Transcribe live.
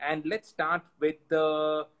And let's start with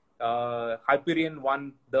the Hyperion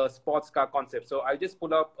One, the sports car concept. So I'll just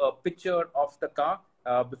pull up a picture of the car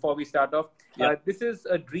before we start off. Yeah. This is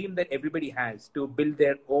a dream that everybody has, to build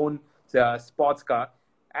their own sports car,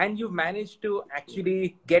 and you've managed to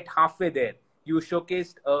actually get halfway there. You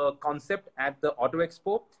showcased a concept at the Auto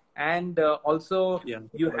Expo, and also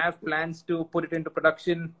you have plans to put it into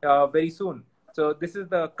production very soon. So this is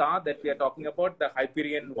the car that we are talking about, the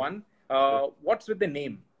Hyperion One. What's with the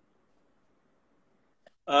name?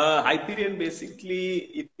 Hyperion,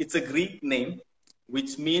 basically, it's a Greek name,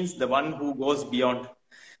 which means the one who goes beyond.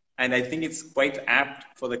 And I think it's quite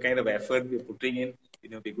apt for the kind of effort we're putting in.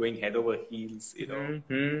 We're going head over heels,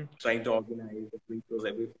 trying to organize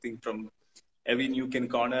everything from every nook and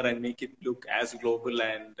corner and make it look as global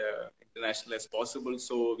and international as possible.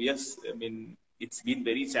 So, yes, I mean, it's been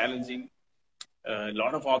very challenging. A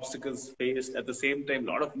lot of obstacles faced. At the same time,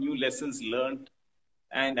 a lot of new lessons learned.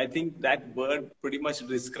 And I think that word pretty much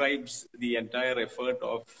describes the entire effort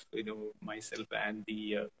of myself and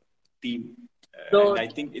the team. So, and I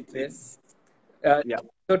think it's yeah.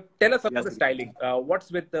 So tell us about the styling.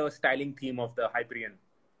 What's with the styling theme of the Hyperion?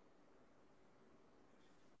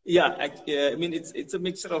 Yeah, I mean it's a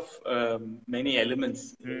mixture of many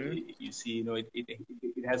elements. You see,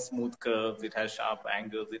 it has smooth curves, it has sharp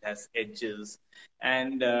angles, it has edges,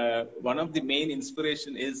 and one of the main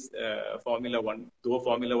inspiration is Formula One. Though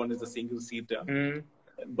Formula One is a single seater,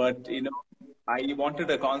 but I wanted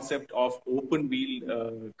a concept of open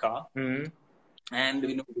wheel car, and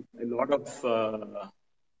a lot of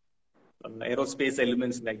aerospace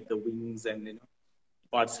elements like the wings and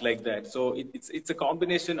parts like that. So it's a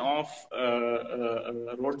combination of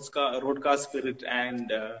road car spirit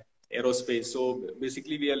and aerospace. So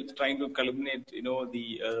basically, we are trying to culminate,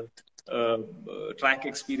 the track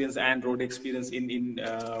experience and road experience in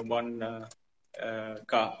one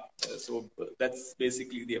car. So that's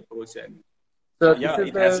basically the approach. And so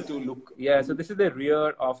it has to look. Yeah. So this is the rear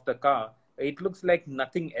of the car. It looks like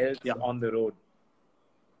nothing else on the road.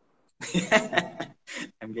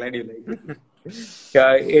 I'm glad you like it.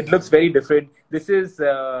 It looks very different. This is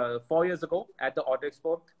 4 years ago at the Auto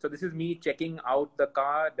Expo. So this is me checking out the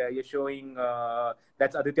car. You're showing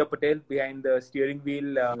that's Aditya Patel behind the steering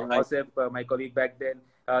wheel. Joseph, my colleague back then.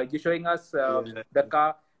 You're showing us the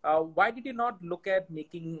car. Why did you not look at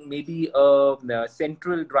making maybe a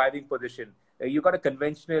central driving position? You got a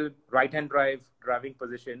conventional right-hand driving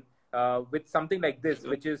position. With something like this,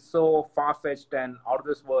 which is so far-fetched and out of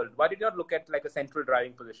this world, why did you not look at like a central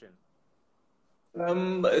driving position?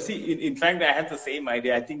 See, in fact, I had the same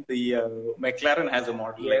idea. I think the McLaren has a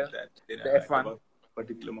model like that. The F1.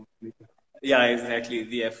 Particular model. Yeah, exactly,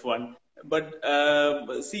 the F1. But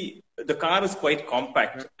see, the car is quite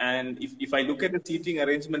compact. And if I look at the seating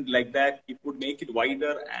arrangement like that, it would make it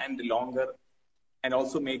wider and longer and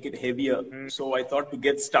also make it heavier. So I thought to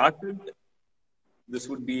get started, this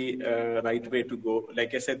would be a right way to go.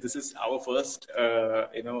 Like I said, this is our first,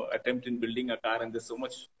 attempt in building a car, and there's so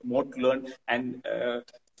much more to learn. And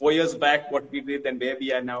 4 years back, what we did and where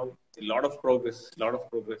we are now, a lot of progress.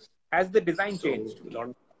 Has the design changed?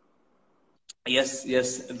 Yes.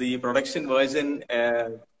 The production version,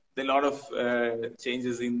 there are a lot of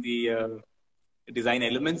changes in the design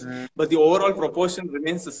elements, but the overall proportion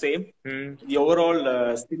remains the same. The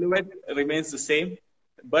overall silhouette remains the same.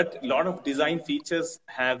 But a lot of design features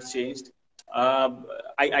have changed.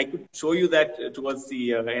 I could show you that towards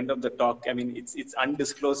the end of the talk. I mean, it's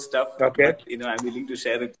undisclosed stuff. Okay. But, I'm willing to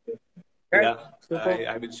share it. Okay.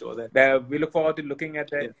 I will show that. We look forward to looking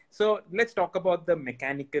at that. Yeah. So let's talk about the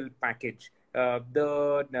mechanical package.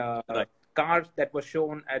 The car that was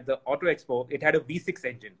shown at the Auto Expo, it had a V6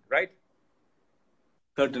 engine, right?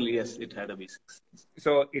 Certainly, yes, it had a V6.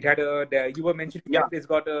 So it had you were mentioning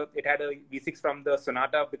it had a V6 from the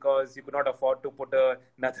Sonata because you could not afford to put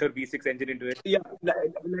another V6 engine into it. Yeah,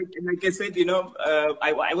 like I said,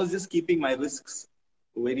 I was just keeping my risks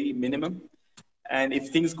very minimum. And if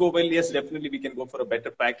things go well, yes, definitely we can go for a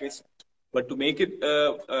better package. But to make it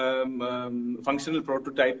a functional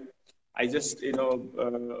prototype, I just,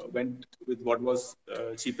 went with what was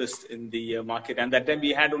cheapest in the market. And that time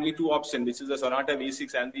we had only two options, which is the Sonata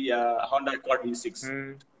V6 and the Honda Accord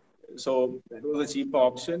V6. So that was a cheaper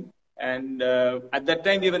option. And at that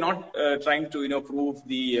time, we were not trying to, prove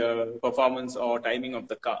the performance or timing of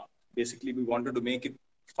the car. Basically, we wanted to make it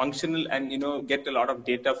functional and, get a lot of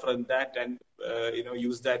data from that and,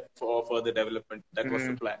 use that for further development. That was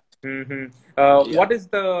the plan. What is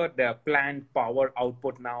the planned power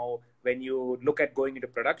output now when you look at going into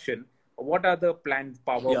production? What are the planned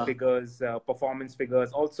power Yeah. figures, performance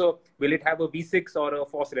figures? Also, will it have a V6 or a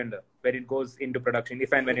four-cylinder when it goes into production,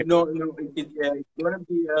 if and when it? No, no, it's going to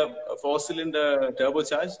be a four-cylinder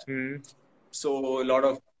turbocharged. Mm. So a lot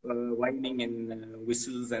of whining and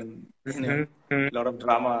whistles and Mm-hmm. a lot of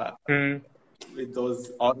drama Mm. with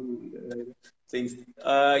those all things.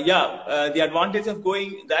 The advantage of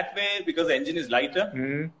going that way because the engine is lighter.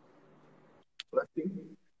 Mm. First thing.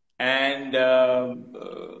 And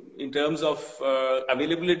in terms of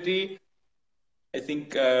availability, I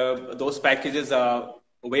think those packages are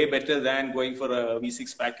way better than going for a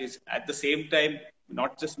V6 package. At the same time,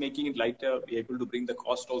 not just making it lighter, be able to bring the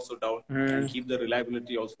cost also down and Mm. keep the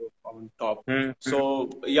reliability also on top. Mm. So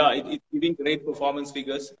yeah, it's giving great performance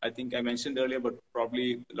figures. I think I mentioned earlier, but probably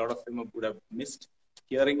a lot of them would have missed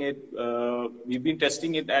hearing it. We've been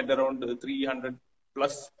testing it at around 300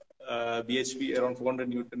 plus bhp, around 400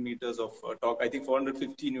 Newton meters of torque. I think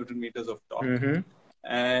 450 Newton meters of torque. Mm-hmm.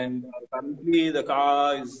 And currently the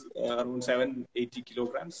car is around 780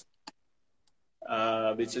 kilograms,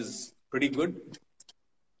 which is pretty good.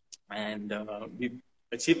 And we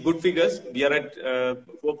achieved good figures. We are at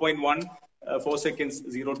 4.1, 4 seconds,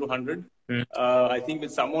 0 to 100. Mm. I think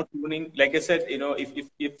with some more tuning, like I said, if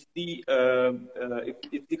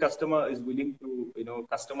the customer is willing to,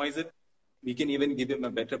 customize it, we can even give him a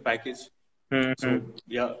better package. Mm-hmm. So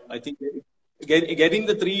yeah, I think getting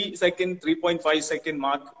the 3.5 second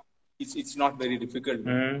mark, it's not very difficult.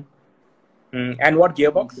 Mm. Mm. And what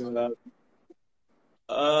gearbox?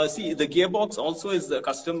 See, the gearbox also is a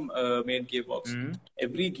custom made gearbox. Mm.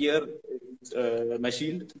 Every gear is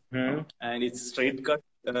machined and it's straight cut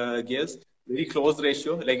gears, very close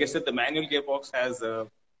ratio. Like I said, the manual gearbox has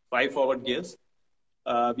 5 forward gears.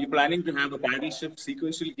 We're planning to have a paddle shift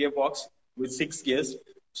sequential gearbox with 6 gears.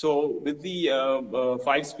 So with the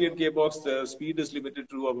 5-speed gearbox, the speed is limited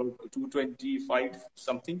to about 225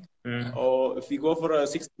 something. Mm. Or if we go for a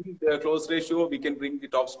 6-speed close ratio, we can bring the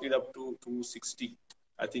top speed up to 260.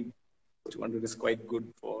 I think 200 is quite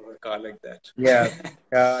good for a car like that. Yeah.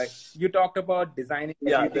 You talked about designing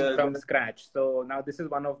everything from scratch. So now this is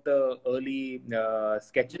one of the early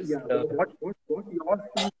sketches. Yeah.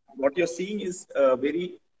 What you're seeing is a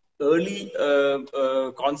very early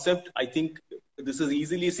concept. I think this is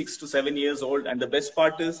easily 6 to 7 years old. And the best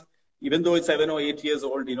part is, even though it's 7 or 8 years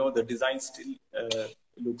old, the design still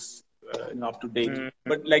looks up to date. Mm-hmm.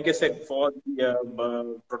 But like I said, for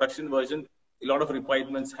the production version, a lot of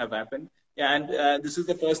refinements have happened. And this is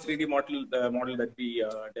the first 3D model that we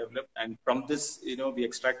developed. And from this, we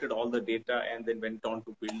extracted all the data and then went on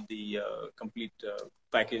to build the complete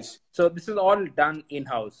package. So this is all done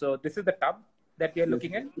in-house. So this is the tub that we are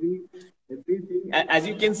looking at? Everything. As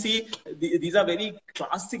you can see, these are very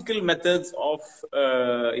classical methods of,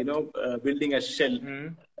 building a shell.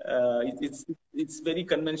 Mm-hmm. It's very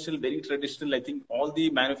conventional, very traditional. I think all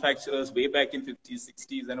the manufacturers way back in 50s,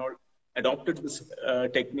 60s and all adopted this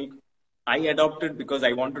technique. I adopted because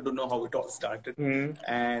I wanted to know how it all started. Mm-hmm.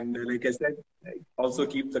 And like I said, also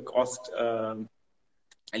keep the cost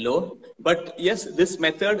low. But yes, this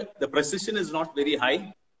method, the precision is not very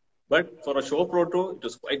high. But for a show proto, it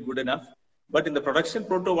was quite good enough. But in the production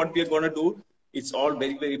proto, what we are going to do, it's all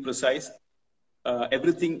very, very precise.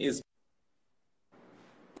 Everything is.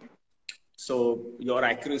 So your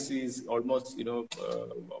accuracy is almost,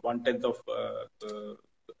 1/10 of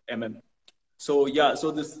mm. So yeah,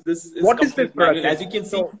 so this is what is this production? As you can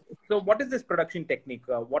see. So what is this production technique?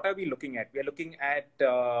 What are we looking at? We are looking at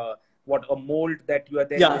a mold that you are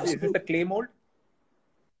there. Yeah. Is this a clay mold?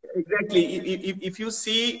 Exactly. If you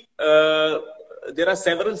see, there are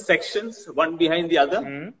several sections, one behind the other.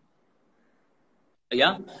 Mm-hmm.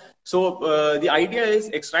 Yeah. So the idea is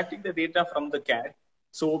extracting the data from the CAD.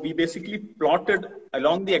 So we basically plotted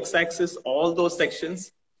along the x-axis all those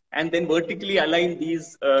sections and then vertically aligned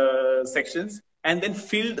these sections and then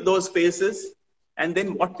filled those spaces. And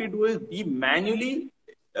then what we do is we manually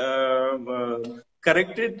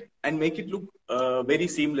correct it and make it look very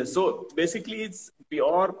seamless. So basically it's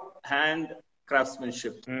pure hand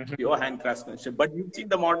craftsmanship, mm-hmm. Pure hand craftsmanship. But you've seen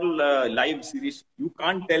the model live series. You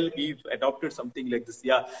can't tell we've adopted something like this.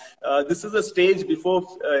 Yeah, this is a stage before,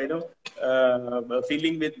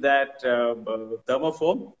 filling with that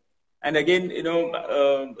thermoform. And again,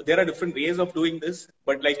 there are different ways of doing this.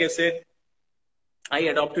 But like I said, I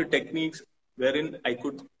adopted techniques wherein I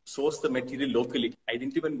could source the material locally. I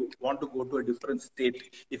didn't even want to go to a different state.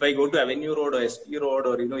 If I go to Avenue Road or SP Road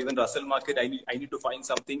or, even Russell Market, I need to find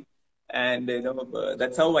something. And,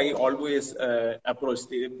 that's how I always approached.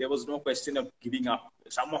 There was no question of giving up.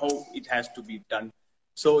 Somehow it has to be done.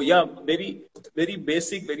 So yeah, very, very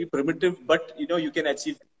basic, very primitive, but, you can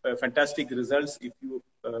achieve fantastic results if you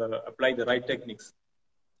apply the right techniques.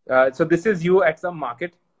 So this is you at some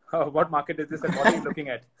market. What market is this, and what are you looking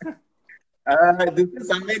at? This is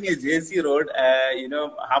somewhere near JC Road.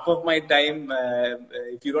 Half of my time,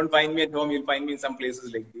 if you don't find me at home, you'll find me in some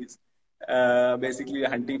places like this. Basically,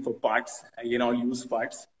 hunting for parts, all used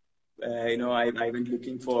parts. I went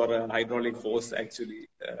looking for hydraulic force actually.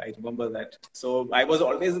 I remember that. So I was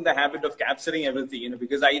always in the habit of capturing everything,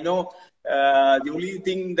 because I know the only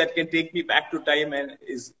thing that can take me back to time and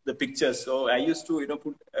is the pictures. So I used to,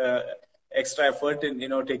 put extra effort in,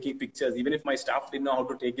 taking pictures. Even if my staff didn't know how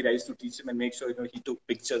to take it, I used to teach him and make sure, he took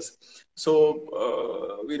pictures. So,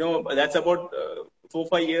 that's about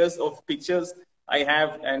 4-5 years of pictures I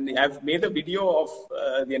have, and I've made a video of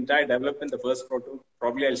the entire development, the first proto.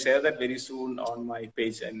 Probably I'll share that very soon on my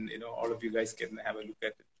page, and all of you guys can have a look at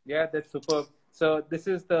it. Yeah, that's superb. So this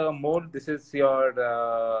is the mold. This is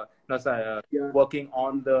your working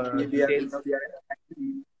on the details. We are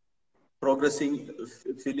actually progressing,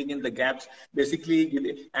 filling in the gaps,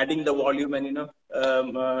 basically adding the volume and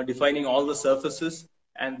defining all the surfaces.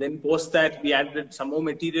 And then post that, we added some more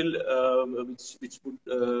material which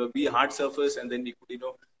would be a hard surface, and then we could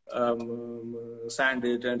sand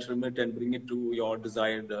it and trim it and bring it to your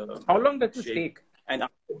desired How long does this shape. take? And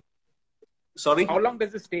sorry, how long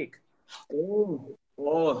does this take?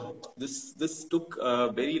 This took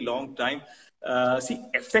a very long time. See,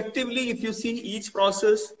 effectively, if you see each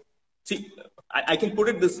process, I can put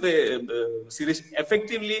it this way, Sirish.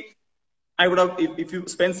 Effectively, I would have, if you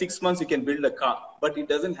spend 6 months, you can build a car, but it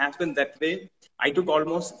doesn't happen that way. I took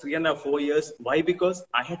almost 3.5-4 years. Why? Because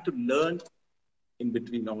I had to learn in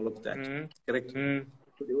between all of that. Correct?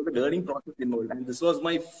 So there was a learning process involved, and this was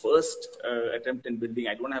my first attempt in building.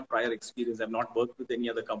 I don't have prior experience. I've not worked with any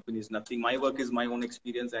other companies. Nothing. My work is my own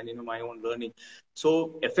experience and my own learning.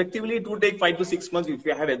 So effectively, it would take 5 to 6 months if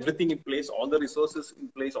you have everything in place, all the resources in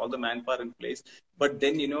place, all the manpower in place. But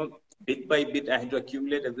then bit by bit, I had to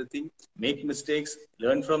accumulate everything, make mistakes,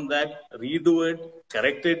 learn from that, redo it,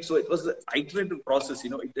 correct it. So it was an iterative process.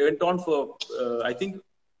 It went on for I think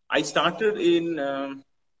I started in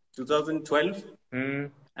 2012.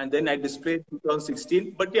 And then I displayed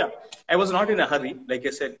 2016. But yeah, I was not in a hurry. Like I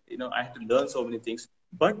said, I had to learn so many things.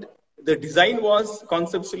 But the design was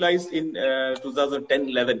conceptualized in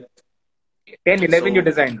 2010-11. 10-11 you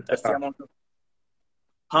designed. That's the amount of...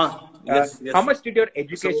 Yes. How much did your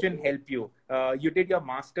education help you? You did your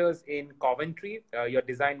master's in Coventry, your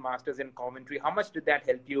design master's in Coventry. How much did that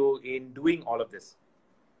help you in doing all of this?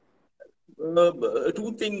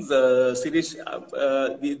 Two things, Sirish.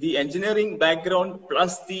 The engineering background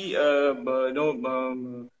plus the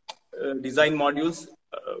design modules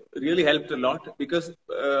really helped a lot, because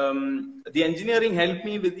the engineering helped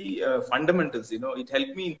me with the fundamentals. It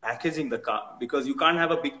helped me in packaging the car, because you can't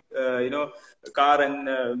have a big car and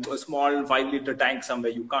a small 5-liter tank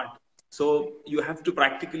somewhere. You can't. So you have to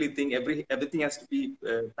practically think everything has to be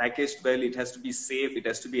packaged well. It has to be safe. It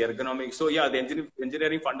has to be ergonomic. So yeah, the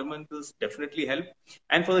engineering fundamentals definitely help.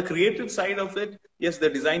 And for the creative side of it, yes, the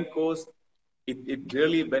design course, it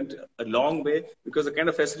really went a long way, because the kind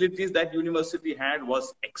of facilities that university had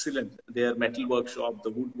was excellent. Their metal workshop, the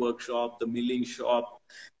wood workshop, the milling shop,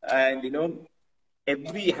 and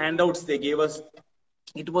every handouts they gave us,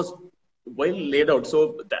 it was well laid out.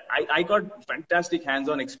 So I got fantastic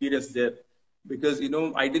hands-on experience there, because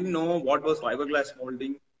I didn't know what was fiberglass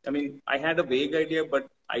molding. I mean, I had a vague idea, but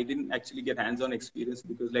I didn't actually get hands-on experience,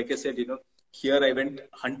 because like I said, here I went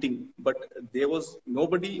hunting, but there was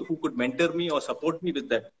nobody who could mentor me or support me with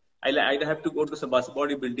that. I'd have to go to some bus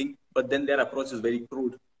bodybuilding, but then their approach is very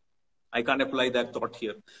crude. I can't apply that thought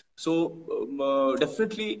here. So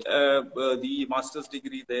definitely the master's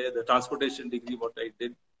degree there, the transportation degree, what I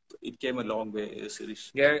did, it came a long way,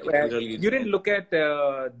 Sirish. Yeah, you didn't look at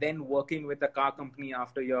then working with a car company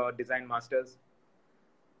after your design masters?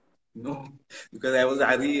 No, because I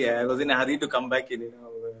was in a hurry to come back and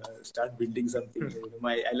start building something.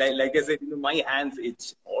 Like I said, my hands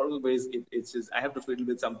itch always. It itches. I have to fiddle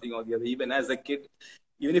with something or the other. Even as a kid,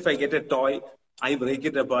 even if I get a toy, I break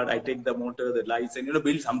it apart. I take the motor, the lights, and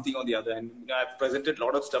build something or the other. And I've presented a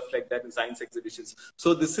lot of stuff like that in science exhibitions.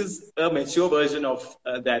 So this is a mature version of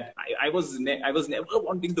that. I was never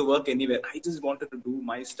wanting to work anywhere. I just wanted to do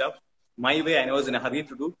my stuff my way, and I was in a hurry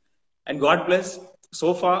to do. And God bless.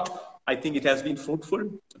 So far, I think it has been fruitful.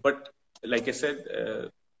 But like I said,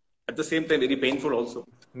 at the same time, very painful also.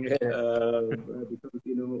 Yeah. Because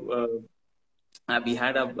we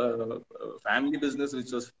had a family business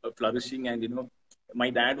which was flourishing, and my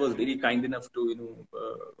dad was very kind enough to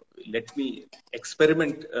let me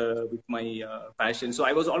experiment with my passion. So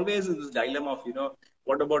I was always in this dilemma of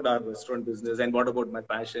what about our restaurant business and what about my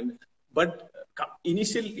passion? But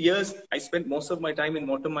initial years, I spent most of my time in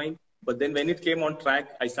Motormind. But then when it came on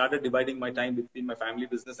track, I started dividing my time between my family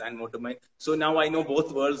business and Motormind. So now I know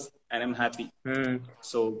both worlds and I'm happy.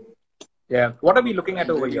 So yeah, what are we looking at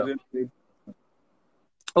I'm over really, here? really,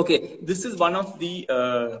 okay, this is one of the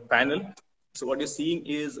panel. So what you're seeing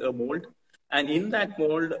is a mold, and in that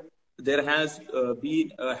mold, there has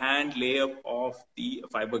been a hand layup of the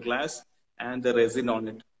fiberglass and the resin on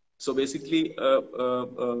it. So basically,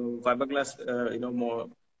 fiberglass, more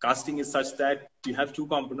casting is such that you have two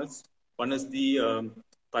components. One is the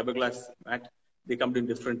fiberglass mat. They come in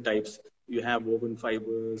different types. You have woven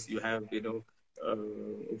fibers. You have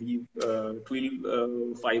weave,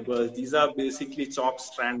 twill fibers. These are basically chalk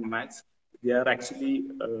strand mats. They are actually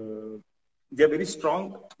they are very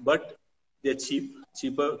strong, but they're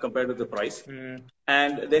cheaper compared to the price.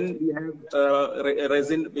 And then we have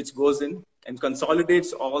resin which goes in and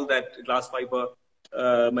consolidates all that glass fiber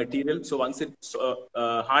material. So once it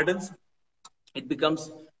hardens, it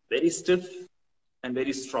becomes very stiff and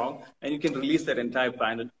very strong, and you can release that entire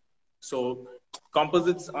panel. So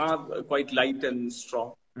composites are quite light and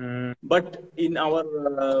strong. But in our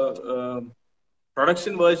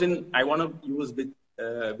production version, I want to use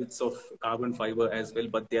bits of carbon fiber as well,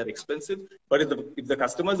 but they are expensive. But if the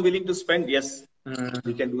customer is willing to spend, yes,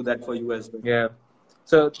 we can do that for you as well. Yeah.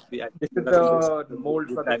 So this is the mold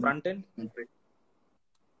for the front end.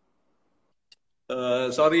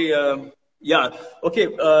 Sorry. Yeah. Okay.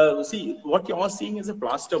 See, what you're seeing is a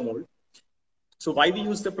plaster mold. So why we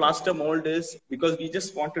use the plaster mold is because we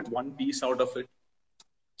just wanted one piece out of it.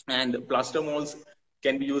 And plaster molds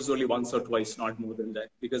can be used only once or twice, not more than that.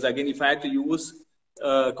 Because again, if I had to use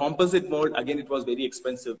composite mold, again, it was very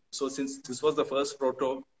expensive. So since this was the first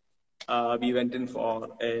proto, we went in for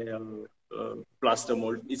a plaster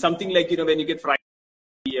mold. It's something like, when you get fried,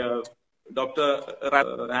 doctor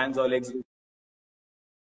hands or legs with,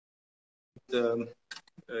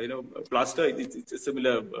 plaster, it's a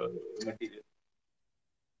similar material.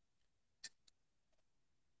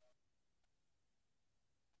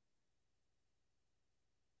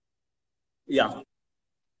 Yeah.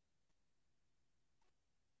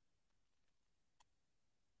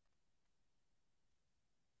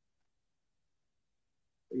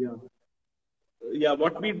 Yeah. Yeah,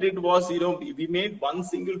 what we did was, we made one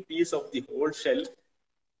single piece of the whole shell,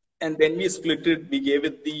 and then we split it. We gave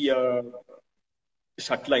it the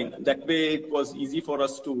shut line. That way, it was easy for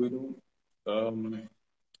us to,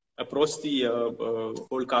 approach the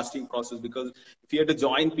whole casting process. Because if you had to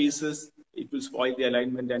join pieces, it will spoil the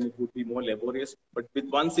alignment and it would be more laborious. But with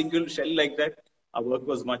one single shell like that, our work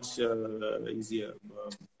was much easier.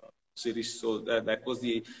 Series. So that was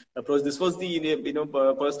the approach. This was the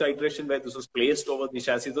first iteration where this was placed over the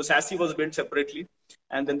chassis. The chassis was built separately,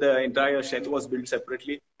 and then the entire shell was built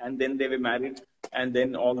separately, and then they were married, and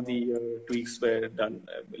then all the tweaks were done,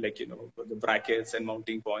 like the brackets and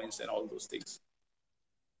mounting points and all those things.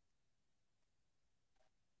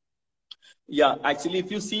 Yeah, actually,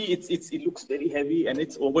 if you see, it looks very heavy and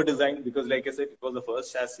it's over designed because, like I said, it was the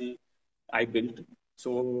first chassis I built.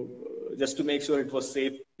 So just to make sure it was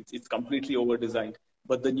safe, it's completely over designed.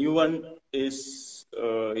 But the new one is,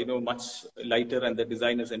 much lighter, and the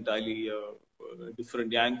design is entirely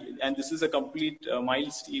different. Yeah, and this is a complete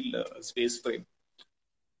mild steel space frame.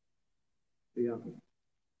 Yeah.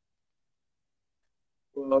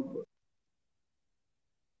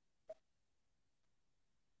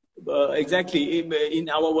 Exactly. In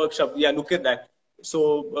our workshop, yeah, look at that.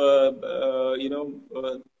 So,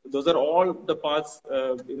 those are all the parts,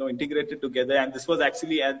 integrated together. And this was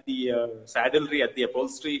actually at the saddlery, at the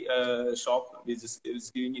upholstery shop, which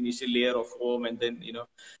is giving initial layer of foam and then,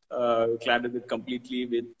 cladded it completely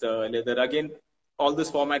with leather. Again, all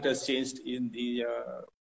this format has changed in the,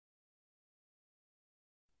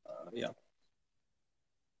 yeah.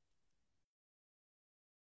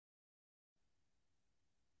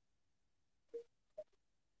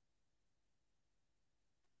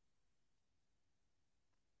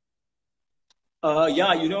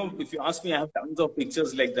 Yeah, if you ask me, I have tons of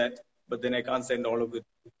pictures like that, but then I can't send all of it.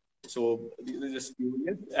 So these are just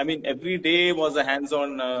curious. I mean, every day was a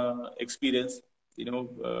hands-on experience. A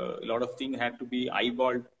lot of things had to be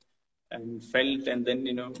eyeballed and felt, and then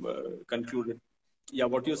concluded. Yeah,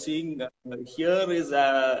 what you're seeing here is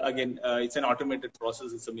again, it's an automated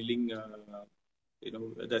process. It's a milling.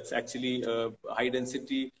 That's actually a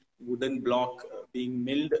high-density wooden block being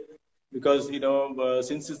milled because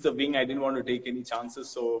since it's the wing, I didn't want to take any chances,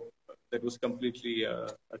 so that was completely a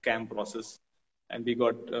CAM process, and we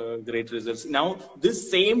got great results. Now,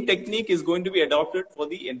 this same technique is going to be adopted for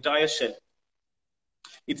the entire shell.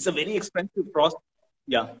 It's a very expensive process.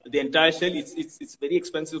 Yeah, the entire shell, it's very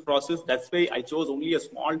expensive process. That's why I chose only a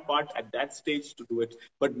small part at that stage to do it.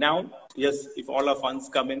 But now, yes, if all our funds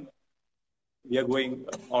come in, we are going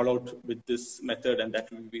all out with this method, and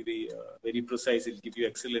that will be very precise. It'll give you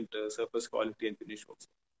excellent surface quality and finish also.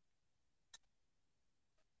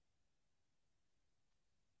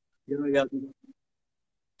 Yeah, yeah.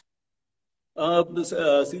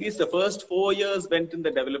 Series, the first 4 years went in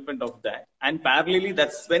the development of that, and parallelly,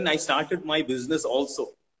 that's when I started my business also.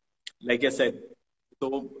 Like I said,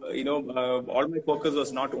 so all my focus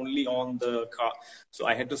was not only on the car. So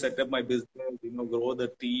I had to set up my business, grow the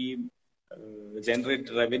team, generate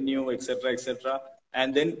revenue, etc., etc.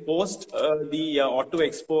 And then post the Auto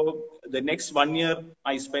Expo, the next 1 year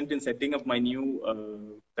I spent in setting up my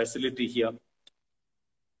new facility here.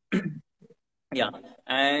 Yeah,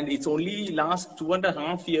 and it's only last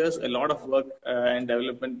 2.5 years a lot of work and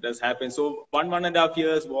development has happened. So 1.5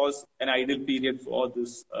 years was an ideal period for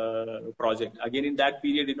this project. Again, in that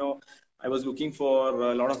period, I was looking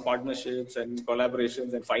for a lot of partnerships and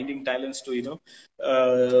collaborations and finding talents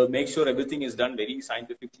to make sure everything is done very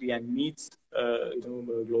scientifically and meets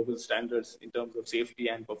global standards in terms of safety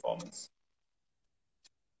and performance.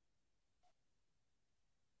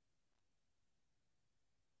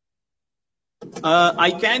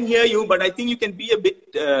 I can hear you, but I think you can be a bit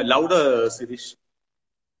louder, Sirish.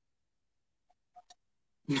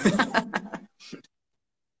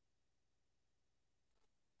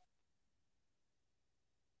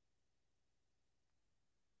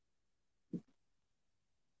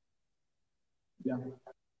 Yeah.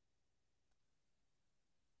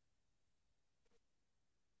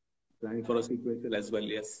 Planning for a sequential as well,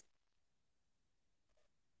 yes.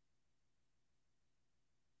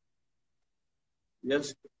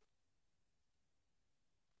 Yes.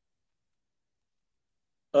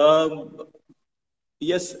 Um,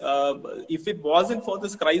 yes. If it wasn't for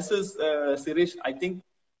this crisis, Sirish, I think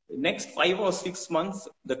next 5 or 6 months,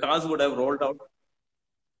 the cars would have rolled out.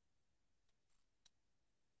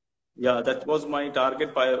 Yeah, that was my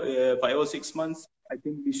target. 5 or 6 months. I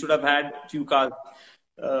think we should have had few cars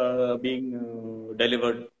being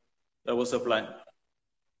delivered. That was the plan.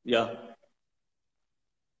 Yeah.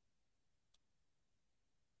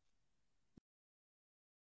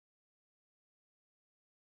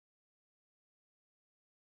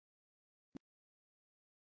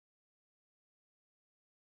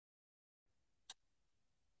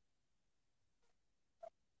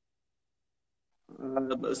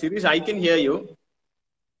 Sirish, I can hear you.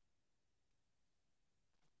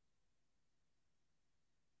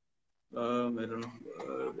 I don't know.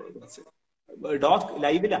 What's it? Doc,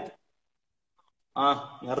 live ഇല്ല ആ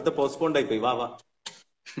നേരത്തെ postponed ആയി പോയി വാ വാ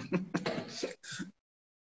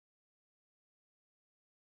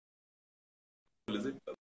is it?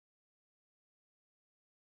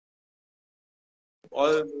 Or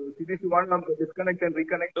Sirish, you want to disconnect and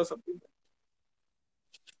reconnect or something?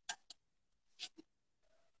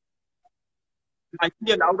 I think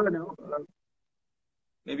you're louder now.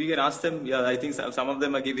 Maybe you can ask them. Yeah, I think some of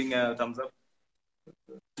them are giving a thumbs up.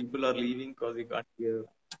 People are leaving because they can't hear.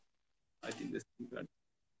 I think this.